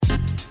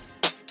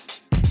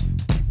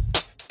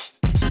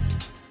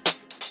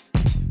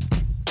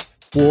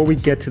Before we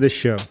get to the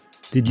show,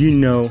 did you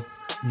know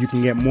you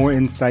can get more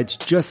insights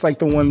just like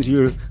the ones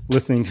you're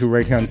listening to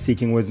right here on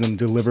Seeking Wisdom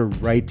delivered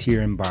right to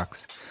your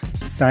inbox?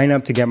 Sign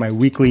up to get my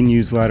weekly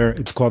newsletter.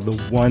 It's called The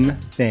One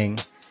Thing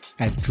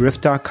at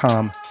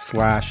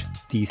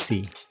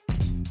drift.com/DC.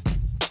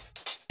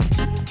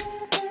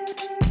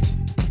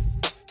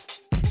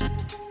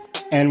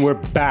 And we're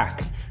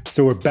back.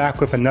 So we're back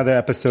with another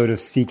episode of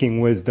Seeking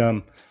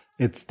Wisdom.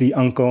 It's the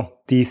Uncle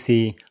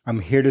DC. I'm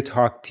here to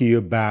talk to you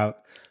about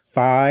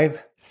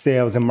 5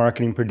 sales and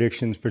marketing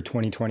predictions for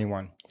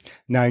 2021.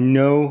 Now, I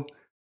know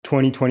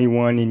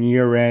 2021 and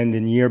year end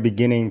and year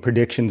beginning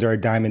predictions are a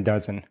dime a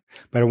dozen,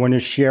 but I want to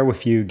share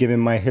with you, given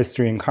my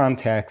history and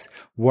context,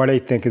 what I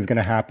think is going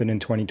to happen in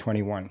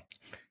 2021.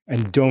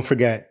 And don't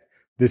forget,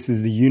 this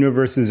is the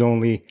universe's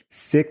only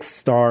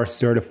 6-star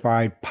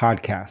certified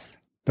podcast,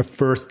 the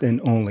first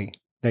and only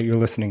that you're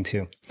listening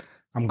to.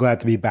 I'm glad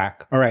to be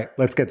back. All right,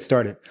 let's get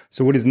started.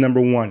 So what is number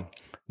 1?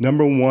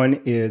 Number 1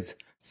 is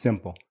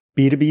simple.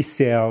 B2B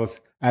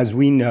sales, as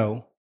we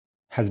know,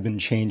 has been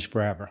changed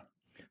forever.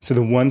 So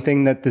the one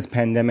thing that this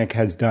pandemic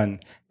has done,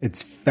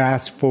 it's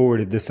fast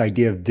forwarded this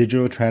idea of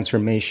digital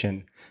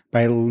transformation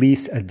by at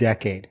least a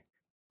decade.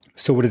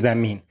 So what does that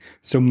mean?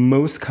 So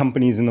most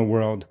companies in the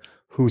world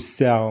who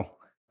sell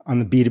on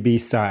the B2B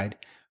side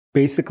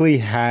basically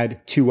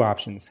had 2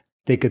 options.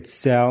 They could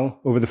sell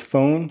over the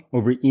phone,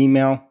 over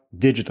email,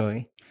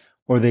 digitally,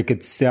 or they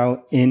could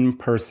sell in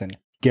person,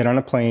 get on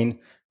a plane,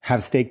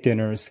 have steak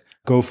dinners,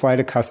 go fly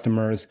to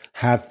customers,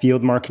 have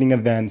field marketing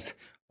events,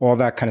 all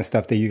that kind of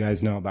stuff that you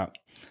guys know about.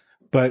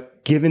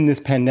 But given this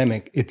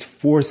pandemic, it's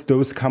forced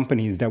those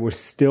companies that were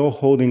still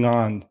holding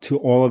on to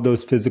all of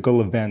those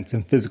physical events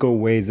and physical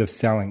ways of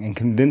selling and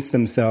convinced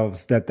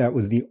themselves that that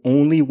was the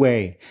only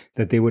way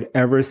that they would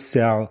ever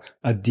sell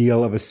a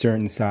deal of a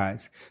certain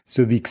size.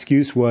 So the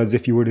excuse was,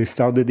 if you were to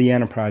sell to the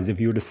enterprise, if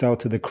you were to sell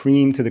to the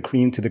cream of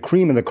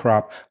the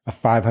crop, a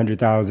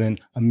 500,000,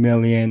 a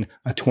million,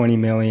 a 20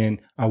 million,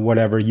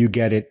 whatever, you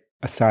get it,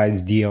 a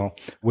size deal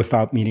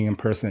without meeting in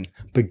person.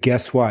 But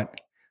guess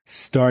what?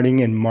 Starting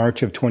in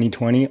March of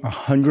 2020,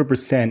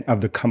 100%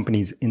 of the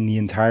companies in the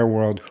entire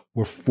world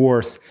were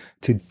forced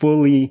to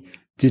fully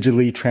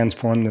digitally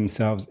transform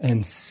themselves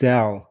and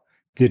sell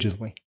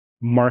digitally,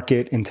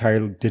 market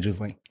entirely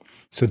digitally.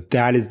 So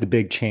that is the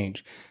big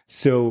change.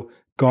 So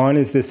gone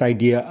is this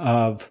idea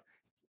of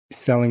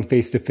selling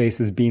face-to-face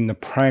as being the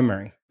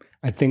primary.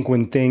 I think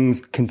when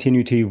things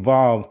continue to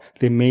evolve,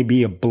 there may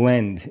be a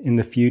blend in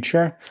the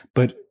future,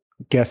 but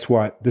guess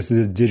what? This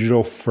is a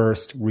digital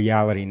first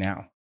reality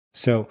now.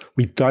 So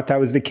we thought that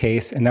was the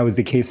case, and that was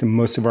the case in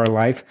most of our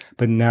life,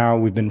 but now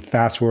we've been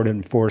fast forwarded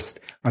and forced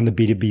on the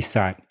B2B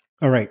side.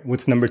 All right,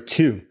 what's number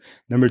 2?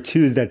 Number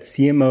 2 is that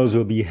CMOs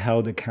will be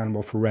held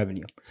accountable for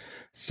revenue.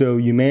 So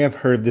you may have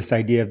heard of this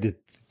idea of the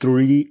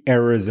 3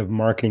 eras of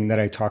marketing that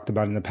I talked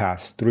about in the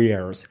past, 3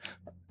 eras.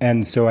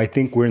 And so I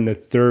think we're in the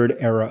 3rd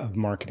era of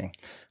marketing.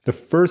 The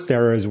first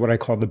era is what I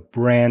call the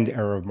brand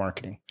era of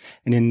marketing.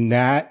 And in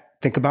that,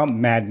 think about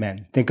Mad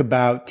Men, think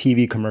about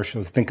TV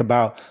commercials, think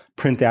about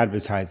print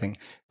advertising,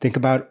 think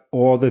about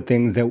all the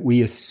things that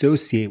we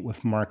associate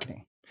with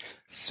marketing.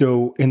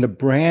 So in the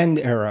brand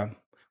era,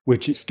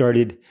 which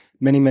started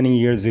many, many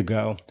years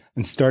ago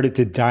and started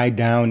to die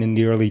down in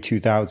the early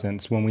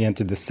 2000s when we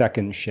entered the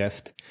second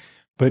shift,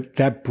 but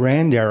that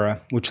brand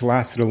era, which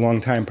lasted a long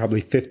time,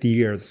 probably 50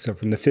 years, so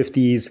from the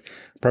 50s,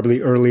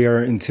 probably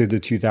earlier into the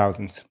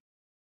 2000s.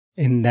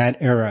 In that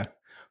era,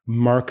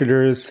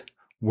 marketers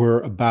were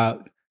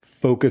about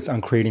focus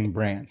on creating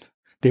brand.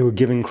 They were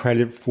given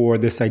credit for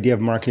this idea of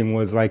marketing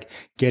was like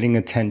getting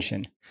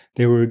attention.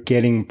 They were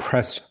getting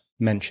press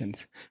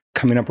mentions,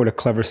 coming up with a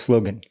clever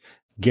slogan,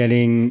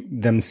 getting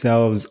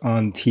themselves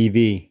on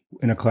TV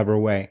in a clever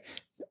way.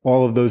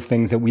 All of those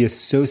things that we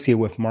associate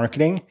with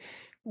marketing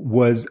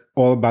was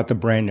all about the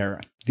brand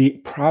era. The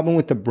problem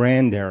with the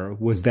brand era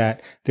was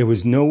that there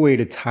was no way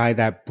to tie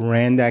that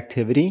brand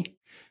activity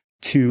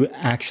to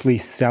actually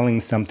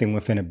selling something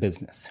within a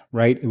business,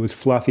 right? It was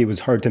fluffy. It was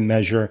hard to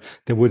measure.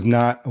 There was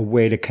not a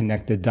way to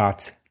connect the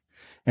dots.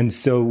 And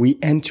so we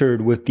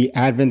entered with the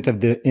advent of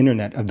the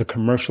internet, of the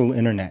commercial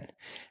internet.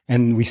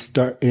 And we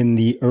start in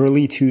the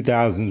early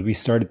 2000s, we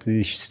started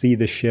to see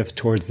the shift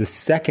towards the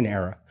second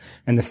era.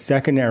 And the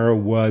second era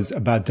was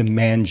about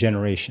demand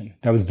generation.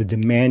 That was the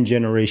demand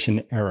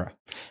generation era.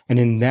 And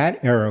in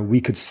that era, we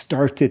could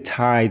start to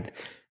tie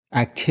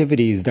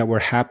activities that were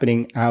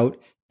happening out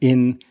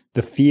in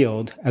the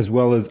field as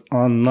well as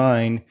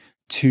online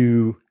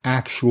to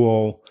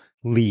actual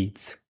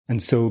leads.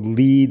 And so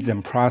leads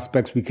and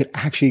prospects, we could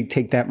actually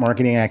take that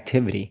marketing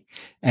activity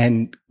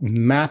and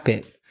map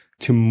it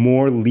to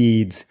more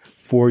leads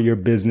for your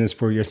business,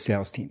 for your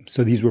sales team.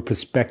 So these were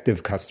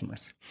prospective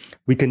customers.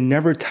 We could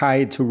never tie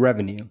it to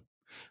revenue,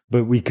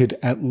 but we could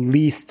at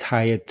least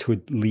tie it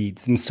to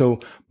leads. And so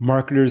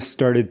marketers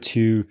started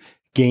to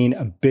gain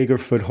a bigger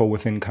foothold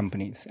within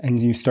companies.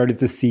 And you started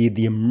to see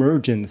the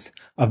emergence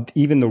of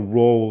even the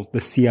role, the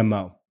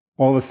CMO.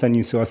 All of a sudden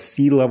you saw a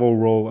C-level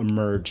role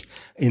emerge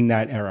in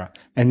that era.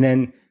 And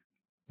then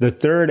The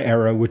third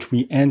era, which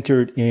we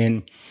entered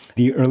in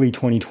the early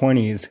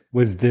 2020s,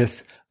 was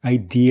this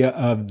idea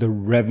of the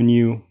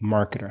revenue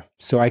marketer.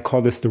 So I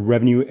call this the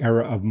revenue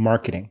era of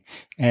marketing.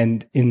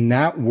 And in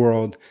that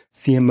world,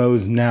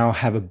 CMOs now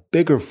have a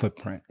bigger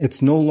footprint.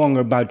 It's no longer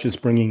about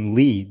just bringing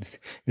leads.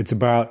 It's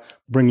about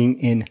bringing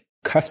in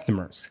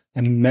customers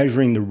and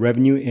measuring the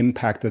revenue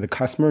impact of the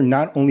customer,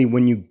 not only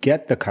when you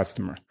get the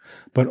customer,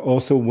 but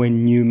also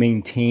when you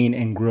maintain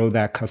and grow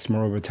that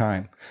customer over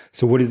time.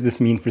 So what does this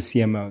mean for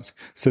CMOs?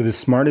 So the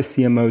smartest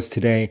CMOs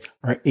today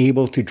are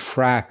able to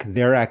track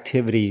their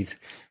activities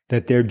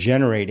that they're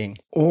generating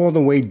all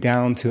the way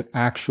down to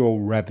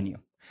actual revenue,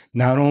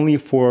 not only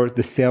for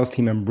the sales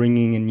team and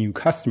bringing in new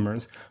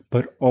customers,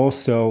 but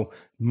also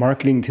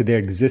marketing to their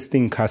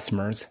existing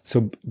customers.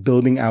 So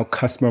building out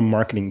customer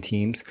marketing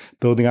teams,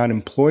 building out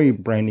employee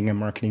branding and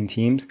marketing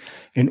teams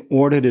in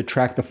order to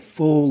track the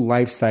full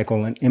life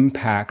cycle and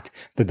impact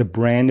that the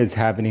brand is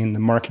having and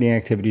the marketing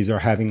activities are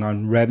having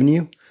on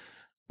revenue,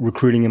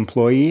 recruiting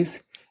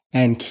employees,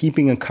 and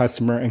keeping a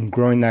customer and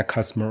growing that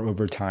customer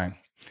over time.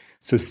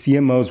 So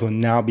CMOs will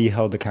now be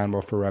held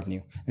accountable for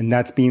revenue. And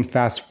that's being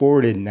fast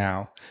forwarded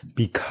now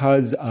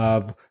because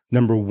of,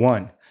 number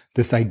one,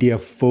 this idea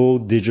of full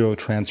digital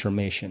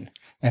transformation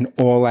and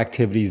all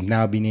activities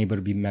now being able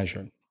to be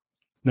measured.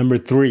 Number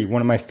three, one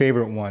of my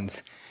favorite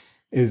ones,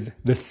 is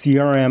the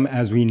CRM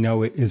as we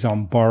know it is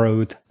on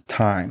borrowed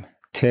time.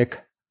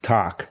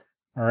 Tick-tock,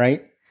 all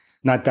right?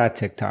 Not that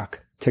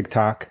TikTok,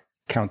 TikTok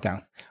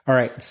countdown. All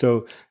right,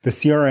 so the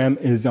CRM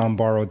is on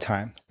borrowed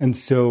time. And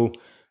so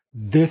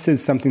this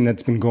is something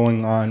that's been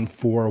going on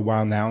for a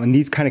while now, and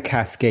these kind of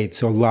cascade.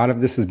 So a lot of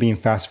this is being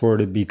fast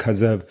forwarded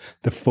because of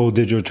the full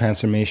digital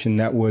transformation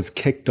that was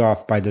kicked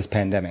off by this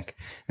pandemic.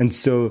 And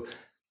so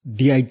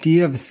the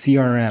idea of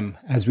CRM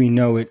as we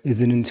know it is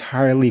an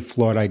entirely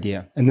flawed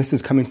idea. And this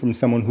is coming from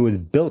someone who has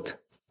built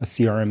a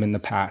CRM in the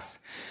past.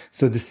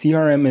 So the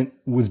CRM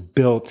was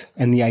built,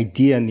 and the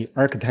idea and the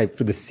archetype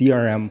for the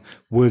CRM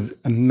was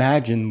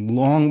imagined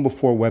long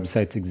before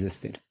websites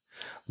existed,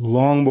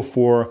 long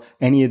before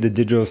any of the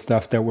digital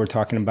stuff that we're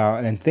talking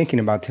about and thinking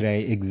about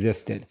today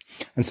existed.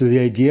 And so the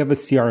idea of a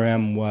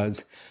CRM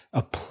was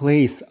a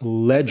place, a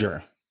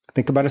ledger.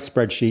 Think about a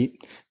spreadsheet,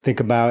 think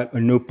about a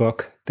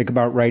notebook, think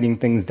about writing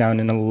things down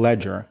in a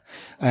ledger,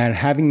 and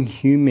having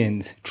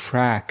humans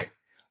track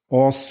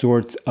all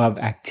sorts of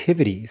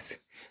activities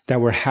that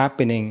were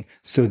happening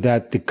so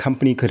that the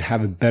company could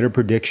have a better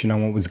prediction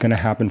on what was going to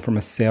happen from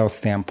a sales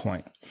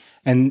standpoint.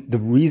 And the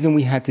reason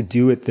we had to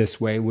do it this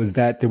way was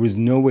that there was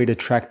no way to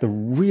track the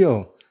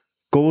real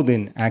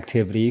golden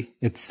activity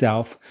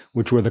itself,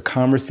 which were the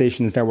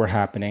conversations that were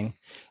happening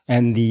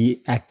and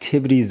the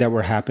activities that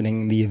were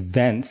happening, the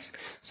events.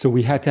 So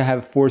we had to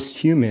have forced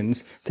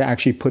humans to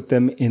actually put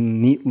them in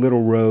neat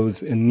little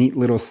rows, in neat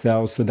little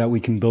cells so that we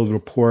can build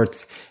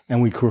reports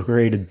and we could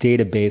create a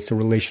database, a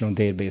relational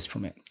database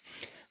from it.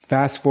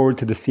 Fast forward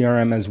to the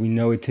CRM as we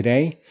know it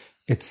today,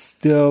 it's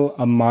still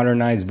a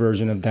modernized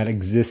version of that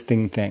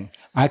existing thing.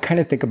 I kind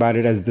of think about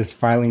it as this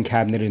filing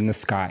cabinet in the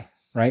sky,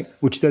 right?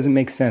 Which doesn't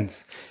make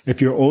sense.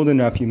 If you're old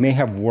enough, you may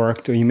have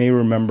worked or you may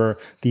remember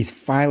these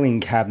filing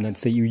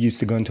cabinets that you used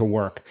to go into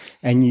work,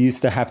 and you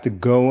used to have to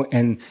go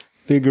and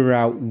figure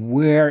out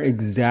where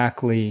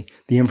exactly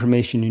the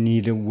information you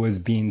needed was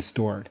being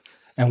stored.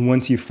 And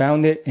once you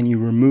found it and you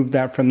removed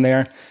that from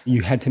there,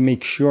 you had to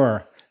make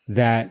sure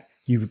that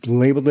you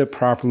labeled it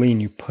properly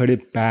and you put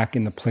it back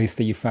in the place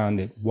that you found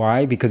it.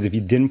 Why? Because if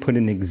you didn't put it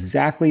in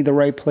exactly the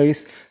right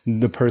place,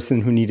 the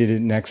person who needed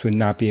it next would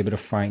not be able to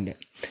find it.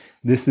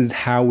 This is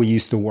how we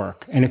used to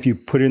work. And if you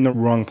put it in the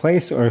wrong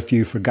place or if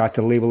you forgot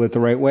to label it the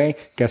right way,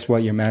 guess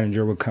what? Your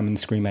manager would come and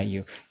scream at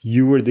you.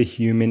 You were the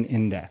human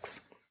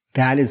index.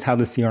 That is how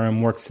the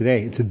CRM works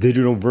today. It's a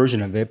digital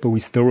version of it, but we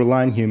still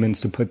rely on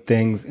humans to put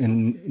things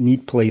in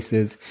neat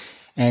places.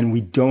 And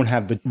we don't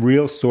have the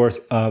real source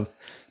of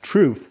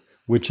truth,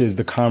 which is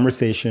the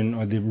conversation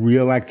or the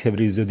real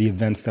activities or the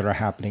events that are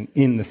happening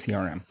in the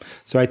CRM.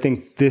 So I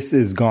think this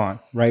is gone,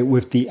 right?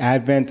 With the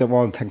advent of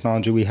all the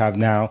technology we have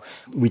now,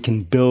 we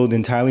can build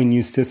entirely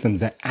new systems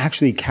that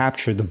actually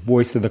capture the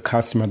voice of the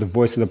customer, the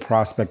voice of the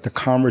prospect, the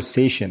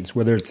conversations,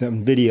 whether it's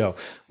on video,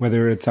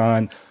 whether it's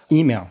on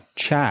email,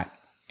 chat,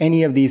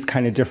 any of these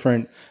kind of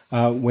different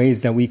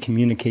ways that we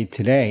communicate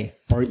today,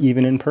 or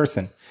even in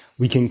person.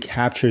 We can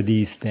capture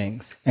these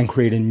things and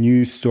create a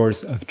new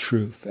source of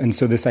truth. And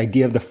so this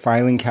idea of the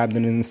filing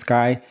cabinet in the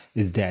sky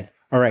is dead.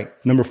 All right,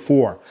 number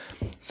 4.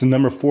 So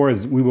number 4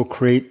 is we will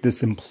create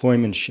this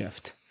employment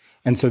shift.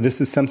 And so this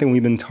is something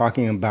we've been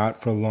talking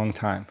about for a long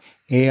time.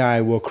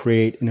 AI will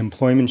create an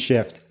employment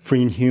shift,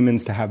 freeing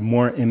humans to have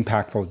more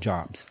impactful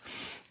jobs.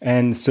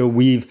 And so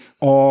we've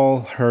all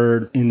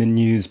heard in the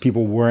news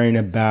people worrying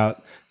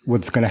about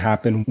what's going to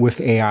happen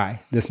with AI,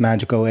 this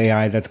magical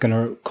AI that's going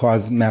to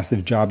cause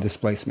massive job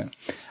displacement.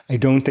 I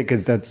don't think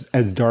that's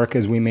as dark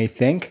as we may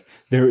think.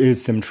 There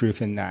is some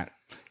truth in that.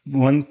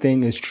 One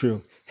thing is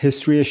true.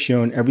 History has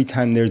shown every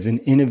time there's an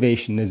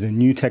innovation, there's a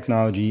new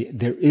technology,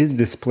 there is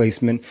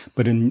displacement,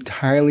 but an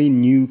entirely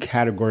new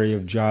category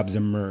of jobs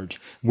emerge.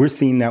 We're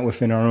seeing that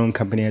within our own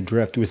company at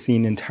Drift. We're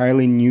seeing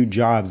entirely new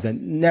jobs that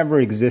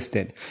never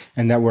existed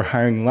and that we're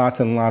hiring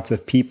lots and lots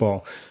of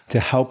people to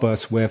help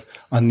us with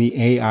on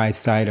the AI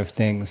side of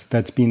things.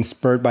 That's being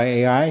spurred by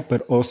AI,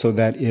 but also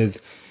that is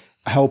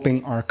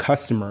helping our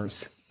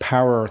customers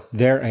power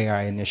their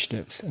AI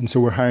initiatives. And so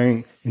we're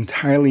hiring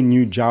entirely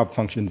new job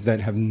functions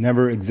that have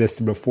never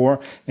existed before.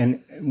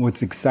 And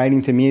what's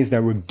exciting to me is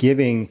that we're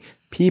giving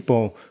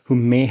people who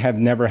may have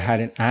never had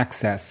an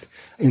access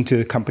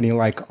into a company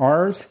like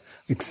ours,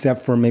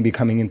 except for maybe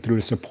coming in through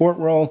a support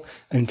role,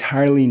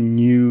 entirely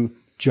new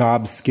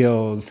job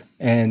skills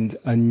and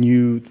a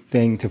new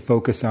thing to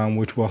focus on,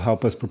 which will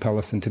help us propel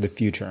us into the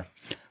future.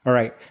 All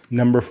right,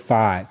 number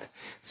 5.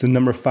 So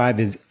number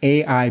 5 is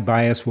AI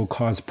bias will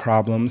cause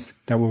problems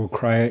that will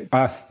require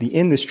us, the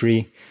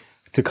industry,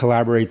 to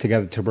collaborate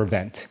together to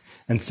prevent.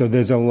 And so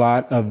there's a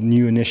lot of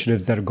new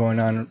initiatives that are going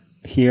on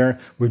here.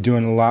 We're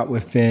doing a lot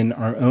within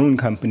our own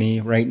company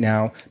right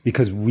now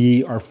because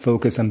we are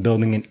focused on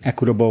building an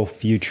equitable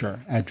future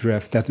at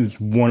Drift. That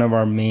is one of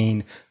our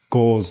main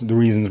goals, the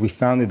reasons we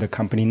founded the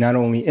company, not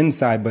only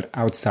inside, but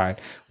outside.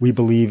 We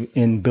believe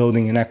in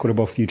building an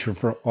equitable future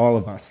for all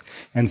of us.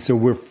 And so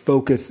we're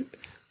focused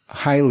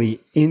highly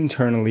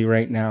internally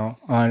right now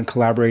on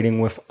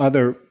collaborating with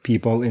other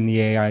people in the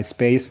AI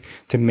space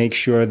to make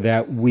sure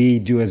that we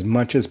do as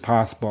much as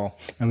possible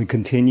and we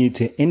continue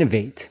to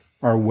innovate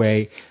our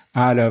way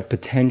out of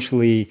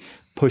potentially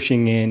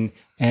pushing in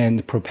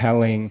and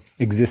propelling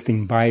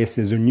existing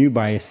biases or new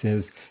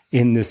biases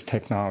in this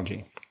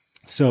technology.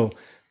 So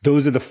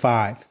those are the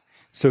 5.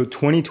 So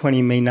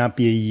 2020 may not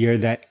be a year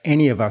that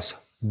any of us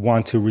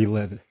want to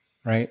relive,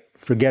 right?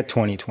 Forget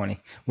 2020.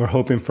 We're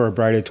hoping for a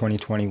brighter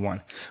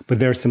 2021. But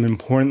there are some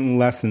important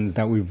lessons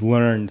that we've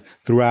learned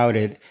throughout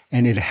it,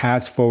 and it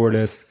has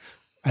forwarded us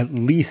at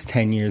least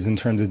 10 years in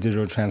terms of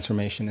digital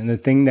transformation. And the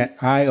thing that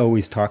I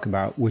always talk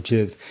about, which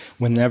is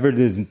whenever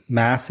there's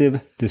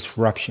massive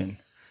disruption,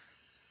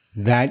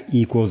 that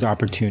equals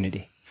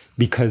opportunity.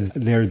 Because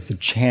there's the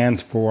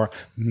chance for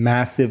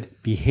massive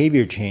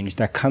behavior change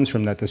that comes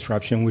from that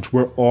disruption, which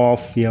we're all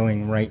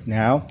feeling right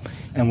now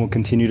and will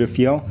continue to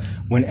feel.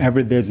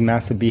 Whenever there's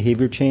massive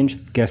behavior change,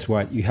 guess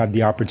what? You have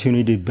the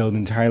opportunity to build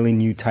entirely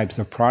new types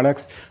of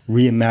products,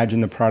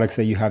 reimagine the products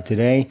that you have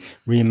today,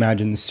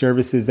 reimagine the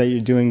services that you're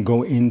doing,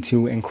 go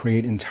into and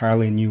create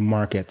entirely new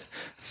markets.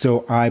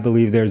 So I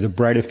believe there's a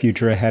brighter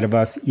future ahead of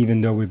us, even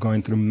though we're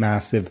going through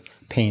massive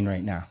pain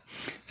right now.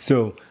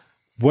 So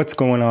what's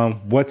going on?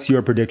 What's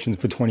your predictions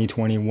for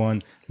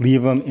 2021?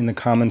 Leave them in the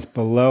comments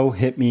below.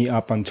 Hit me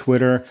up on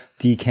Twitter,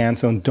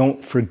 dcancel. And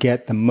don't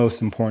forget the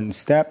most important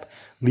step.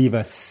 Leave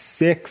a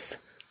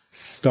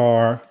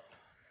 6-star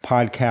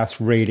podcast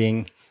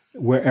rating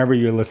wherever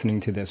you're listening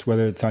to this,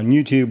 whether it's on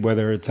YouTube,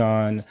 whether it's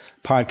on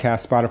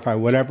podcast, Spotify,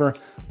 whatever.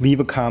 Leave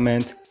a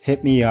comment.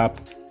 Hit me up.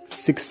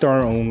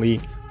 6-star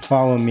only.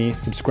 Follow me.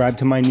 Subscribe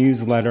to my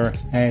newsletter.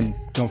 And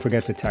don't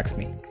forget to text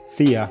me.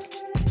 See ya.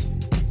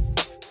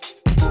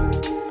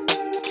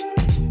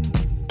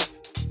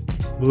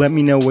 Let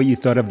me know what you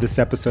thought of this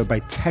episode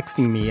by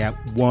texting me at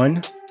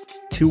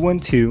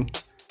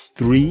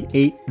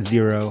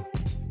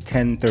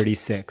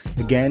 1-212-380-1036.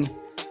 Again,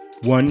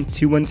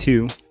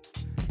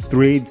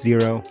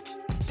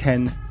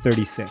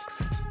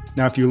 1-212-380-1036.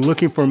 Now, if you're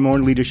looking for more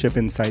leadership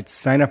insights,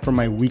 sign up for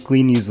my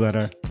weekly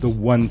newsletter, The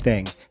One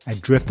Thing, at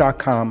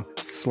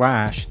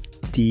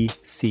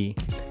drift.com/DC.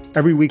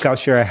 Every week, I'll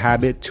share a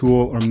habit,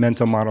 tool, or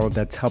mental model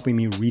that's helping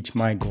me reach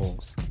my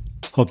goals.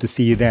 Hope to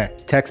see you there.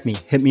 Text me,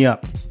 hit me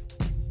up.